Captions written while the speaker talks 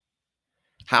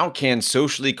How can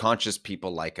socially conscious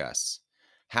people like us?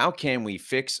 How can we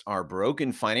fix our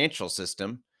broken financial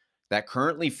system that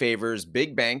currently favors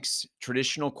big banks,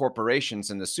 traditional corporations,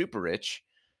 and the super rich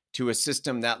to a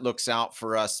system that looks out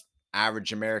for us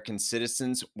average American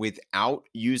citizens without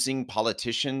using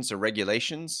politicians or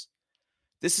regulations?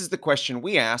 This is the question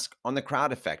we ask on the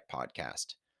Crowd Effect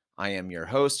podcast. I am your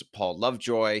host, Paul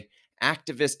Lovejoy,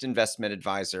 activist investment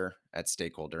advisor at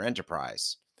Stakeholder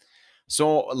Enterprise.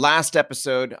 So, last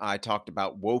episode, I talked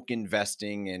about woke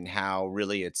investing and how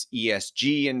really it's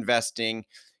ESG investing.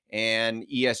 And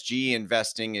ESG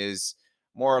investing is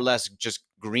more or less just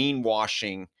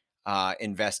greenwashing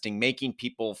investing, making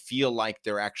people feel like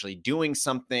they're actually doing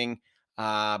something.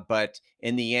 But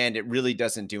in the end, it really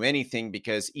doesn't do anything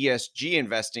because ESG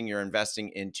investing, you're investing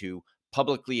into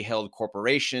publicly held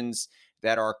corporations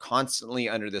that are constantly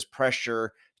under this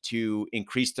pressure to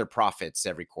increase their profits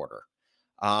every quarter.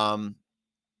 Um,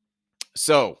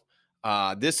 so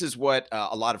this is what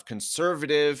a lot of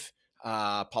conservative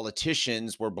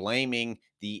politicians were blaming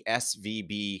the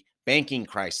SVB banking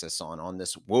crisis on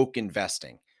this woke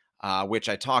investing, which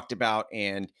I talked about,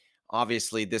 and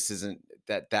obviously this isn't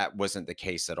that wasn't the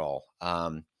case at all.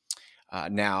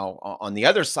 Now, on the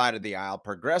other side of the aisle,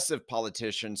 progressive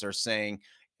politicians are saying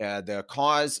the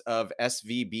cause of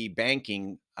SVB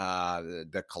banking,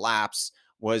 the collapse,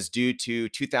 was due to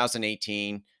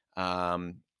 2018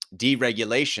 um,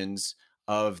 deregulations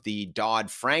of the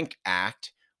Dodd-Frank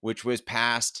Act, which was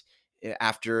passed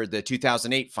after the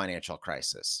 2008 financial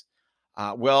crisis.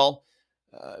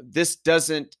 This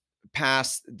doesn't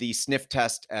pass the sniff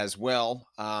test as well.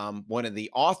 One of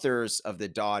the authors of the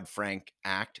Dodd-Frank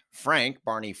Act,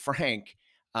 Barney Frank,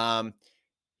 um,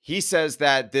 he says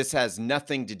that this has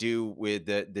nothing to do with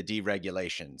the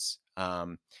deregulations.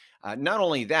 Not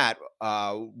only that,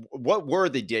 what were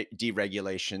the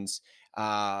deregulations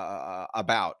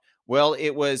about? Well, it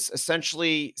was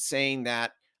essentially saying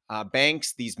that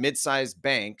banks, these mid-sized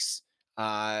banks,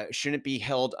 shouldn't be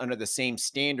held under the same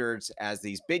standards as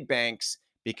these big banks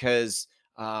because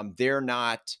they're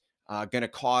not going to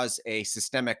cause a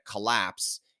systemic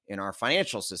collapse in our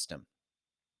financial system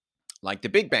like the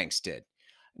big banks did.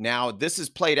 Now, this has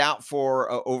played out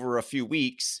for over a few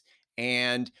weeks.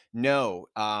 And no,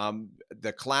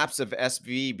 the collapse of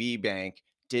SVB Bank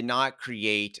did not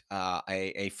create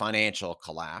a financial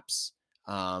collapse.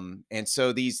 And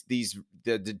so the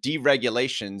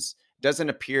deregulations doesn't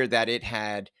appear that it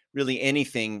had really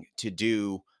anything to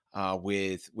do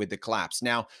with the collapse.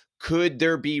 Now, could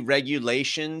there be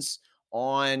regulations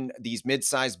on these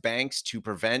mid-sized banks to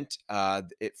prevent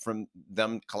it from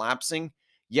them collapsing?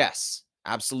 Yes,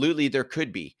 absolutely, there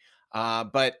could be.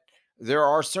 But there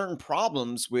are certain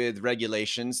problems with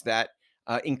regulations that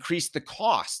increase the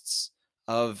costs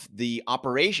of the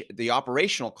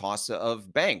operational costs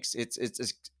of banks.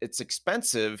 It's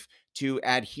expensive to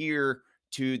adhere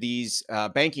to these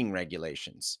banking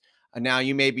regulations. Now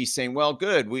you may be saying, well,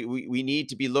 good, we need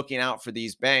to be looking out for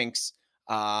these banks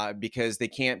because they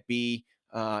can't be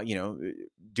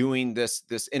doing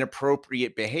this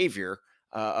inappropriate behavior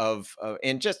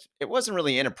and just it wasn't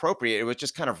really inappropriate. It was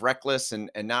just kind of reckless and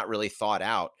not really thought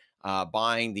out.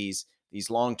 Buying these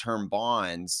long term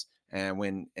bonds, and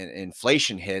when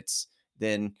inflation hits,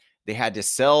 then they had to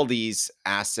sell these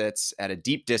assets at a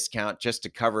deep discount just to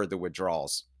cover the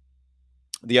withdrawals.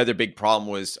 The other big problem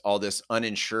was all this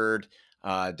uninsured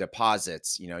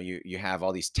deposits. You have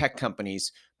all these tech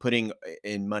companies putting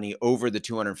in money over the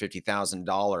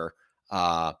 $250,000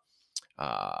 uh,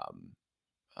 um,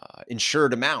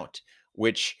 insured amount,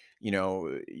 which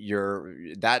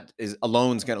that is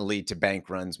alone is going to lead to bank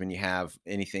runs when you have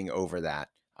anything over that.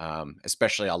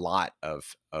 Especially a lot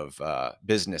of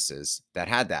businesses that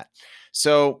had that.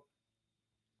 So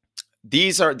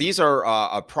these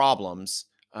are problems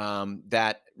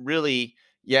that really,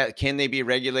 yeah, can they be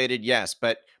regulated? Yes,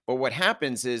 but what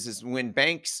happens is when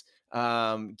banks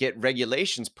get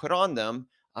regulations put on them,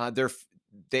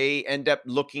 they end up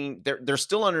looking they're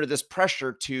still under this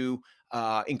pressure to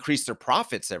increase their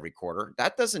profits every quarter.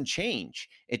 That doesn't change.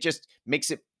 It just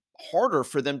makes it harder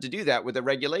for them to do that with the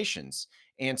regulations.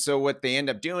 And so what they end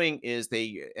up doing is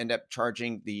they end up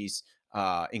charging these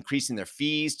increasing their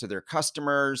fees to their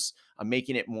customers,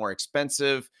 making it more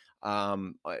expensive.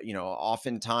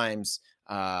 Oftentimes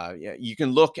you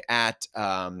can look at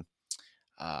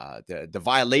the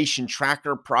violation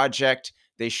tracker project.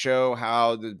 They show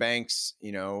how the banks,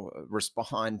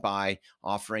 respond by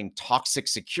offering toxic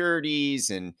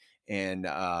securities and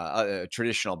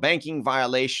traditional banking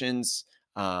violations,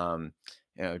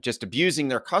 just abusing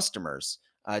their customers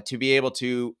to be able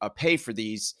to pay for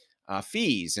these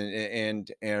fees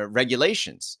and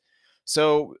regulations.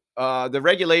 The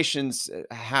regulations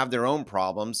have their own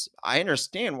problems. I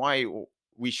understand why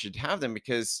we should have them,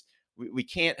 because we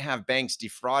can't have banks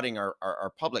defrauding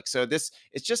our public. So this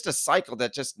it's just a cycle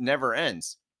that just never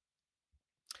ends.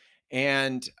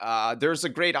 And there's a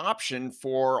great option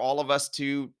for all of us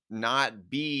to not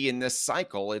be in this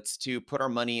cycle. It's to put our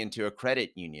money into a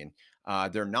credit union.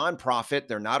 They're nonprofit,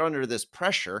 they're not under this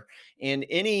pressure. And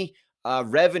any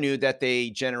revenue that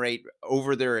they generate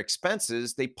over their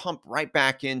expenses, they pump right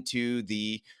back into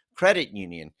the credit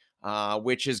union,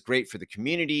 which is great for the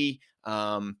community.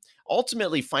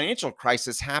 Ultimately, financial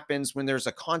crisis happens when there's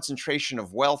a concentration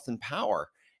of wealth and power.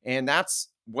 And that's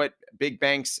what big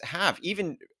banks have.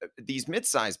 Even these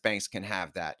mid-sized banks can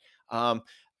have that. Um,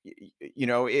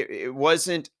 it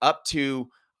wasn't up to.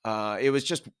 It was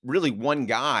just really one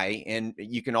guy, and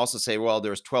you can also say, well,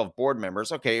 there's 12 board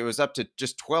members. Okay, it was up to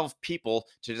just 12 people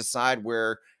to decide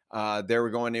where they were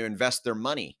going to invest their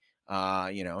money.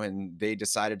 And they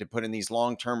decided to put in these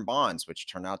long-term bonds, which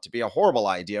turned out to be a horrible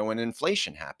idea when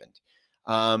inflation happened.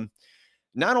 Um,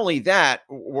 Not only that,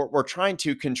 we're trying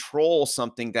to control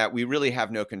something that we really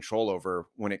have no control over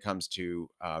when it comes to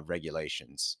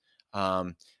regulations.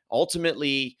 Um,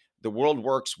 Ultimately, the world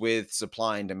works with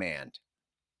supply and demand.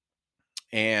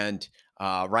 And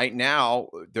right now,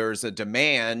 there's a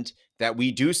demand that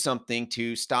we do something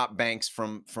to stop banks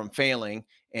from failing,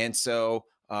 and so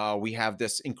we have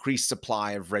this increased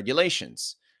supply of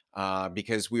regulations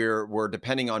because we're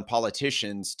depending on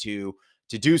politicians to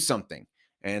do something,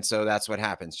 and so that's what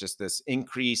happens. Just this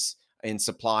increase in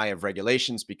supply of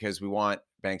regulations because we want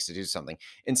banks to do something.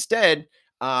 Instead,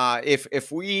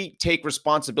 if we take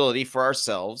responsibility for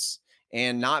ourselves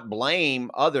and not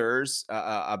blame others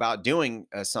about doing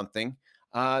something,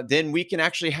 then we can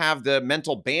actually have the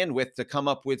mental bandwidth to come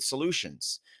up with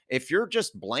solutions. If you're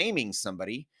just blaming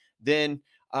somebody, then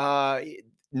uh,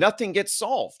 nothing gets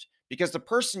solved because the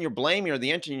person you're blaming or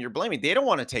the entity you're blaming, they don't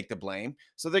want to take the blame.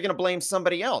 So they're going to blame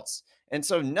somebody else. And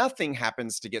so nothing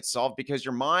happens to get solved because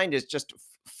your mind is just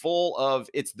full of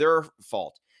it's their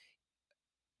fault.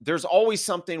 There's always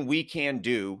something we can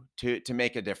do to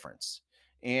make a difference.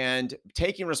 And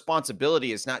taking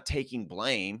responsibility is not taking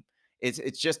blame.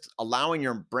 It's just allowing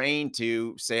your brain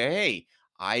to say, "Hey,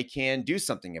 I can do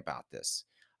something about this."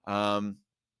 Um,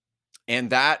 and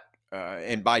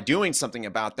by doing something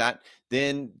about that,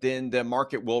 then the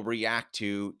market will react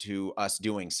to us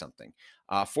doing something.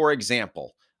 For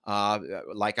example,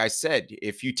 like I said,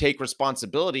 if you take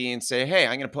responsibility and say, hey,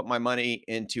 I'm going to put my money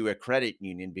into a credit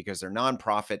union because they're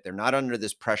nonprofit, they're not under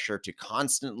this pressure to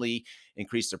constantly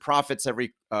increase their profits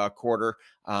every quarter,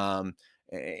 and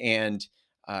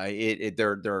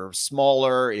they're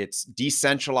smaller, it's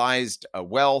decentralized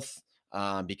wealth,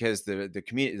 because the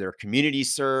community, their community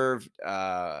served,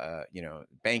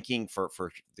 banking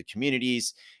for the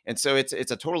communities, and so it's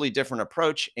a totally different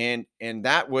approach, and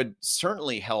that would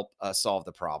certainly help solve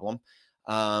the problem.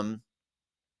 Um,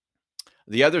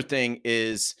 the other thing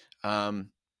is, um,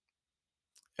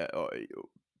 uh,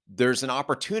 there's an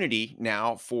opportunity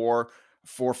now for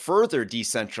further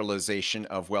decentralization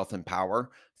of wealth and power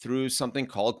through something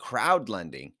called crowd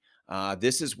lending.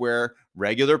 This is where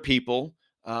regular people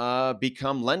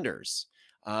become lenders.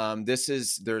 This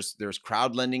is there's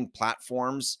crowd lending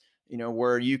platforms,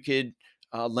 where you could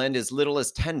lend as little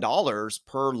as $10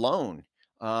 per loan.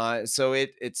 So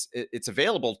it's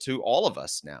available to all of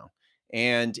us now,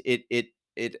 and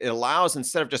it allows,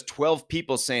 instead of just 12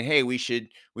 people saying, hey, we should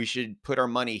put our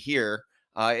money here,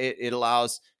 it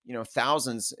allows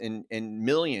thousands and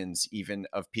millions even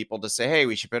of people to say, hey,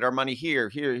 we should put our money here,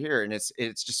 here, here, and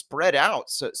it's just spread out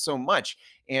so much.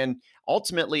 And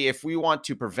ultimately, if we want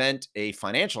to prevent a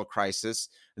financial crisis,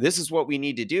 this is what we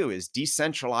need to do: is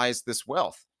decentralize this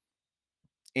wealth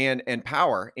and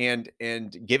power, and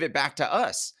give it back to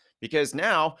us, because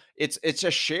now it's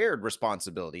a shared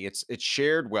responsibility. It's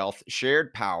shared wealth,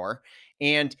 shared power,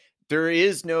 and there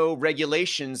is no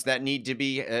regulations that need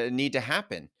to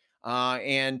happen,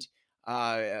 and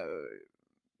uh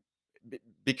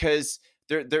because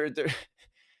there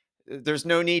there's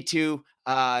no need to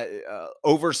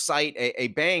oversight a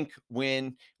bank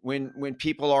when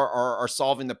people are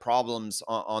solving the problems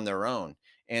on their own.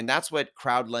 And that's what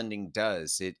crowd lending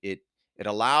does. It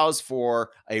allows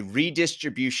for a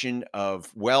redistribution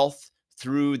of wealth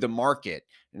through the market,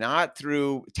 not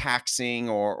through taxing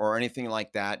or anything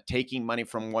like that, taking money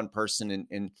from one person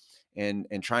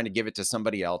and trying to give it to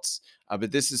somebody else.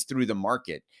 But this is through the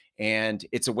market, and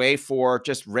it's a way for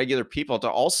just regular people to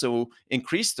also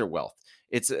increase their wealth.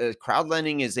 Crowd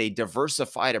lending is a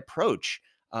diversified approach.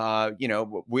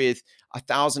 With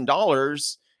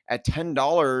 $1,000 at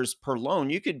 $10 per loan,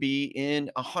 you could be in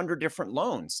 100 different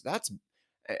loans.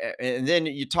 And then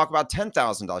you talk about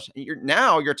 $10,000.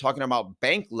 You're talking about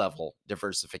bank level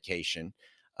diversification,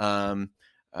 um,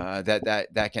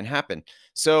 that can happen.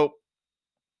 So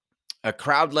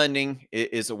crowd lending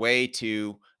is a way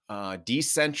to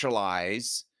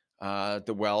decentralize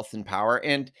the wealth and power,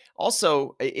 and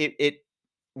also it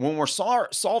when we're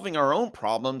solving our own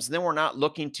problems, then we're not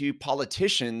looking to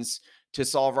politicians to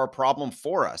solve our problem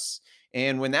for us.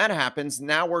 And when that happens,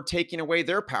 now we're taking away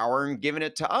their power and giving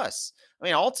it to us. I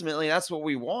mean, ultimately, that's what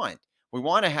we want. We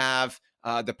want to have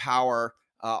the power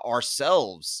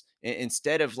ourselves,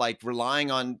 instead of like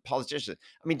relying on politicians.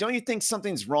 I mean, don't you think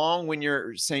something's wrong when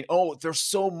you're saying, "Oh, there's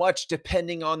so much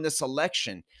depending on this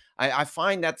election"? I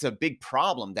find that's a big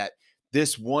problem. That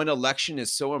this one election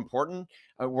is so important.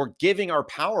 We're giving our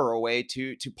power away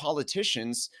to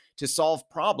politicians to solve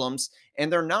problems,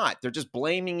 and they're not. They're just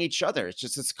blaming each other. It's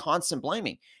just this constant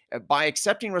blaming. By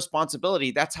accepting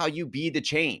responsibility, that's how you be the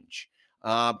change.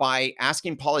 By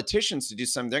asking politicians to do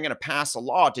something, they're going to pass a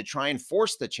law to try and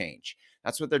force the change.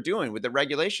 That's what they're doing with the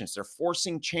regulations. They're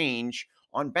forcing change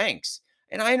on banks.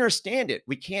 And I understand it.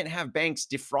 We can't have banks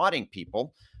defrauding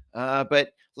people,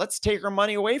 but let's take our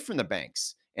money away from the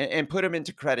banks and put them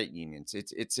into credit unions.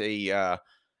 It's a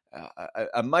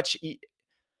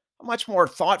much more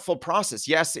thoughtful process.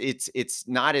 Yes, it's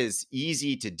not as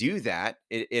easy to do that,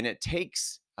 and it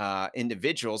takes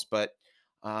individuals, but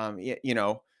you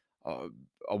know, uh,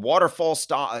 a waterfall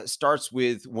starts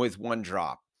with one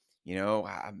drop.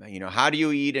 How do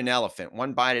you eat an elephant?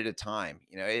 One bite at a time.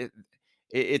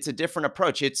 It's a different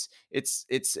approach. It's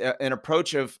an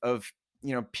approach of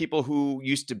people who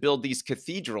used to build these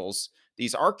cathedrals,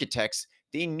 these architects.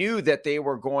 They knew that they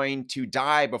were going to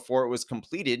die before it was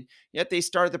completed, yet they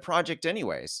started the project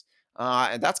anyways.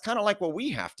 And that's kind of like what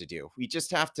we have to do. We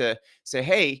just have to say,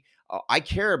 "Hey, I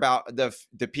care about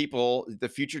the people, the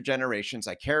future generations.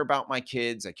 I care about my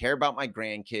kids. I care about my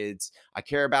grandkids. I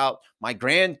care about my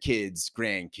grandkids'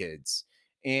 grandkids."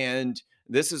 And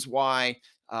this is why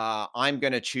I'm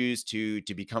going to choose to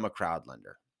become a crowd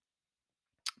lender.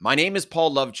 My name is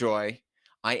Paul Lovejoy.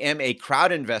 I am a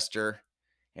crowd investor,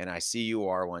 and I see you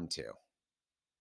are one too.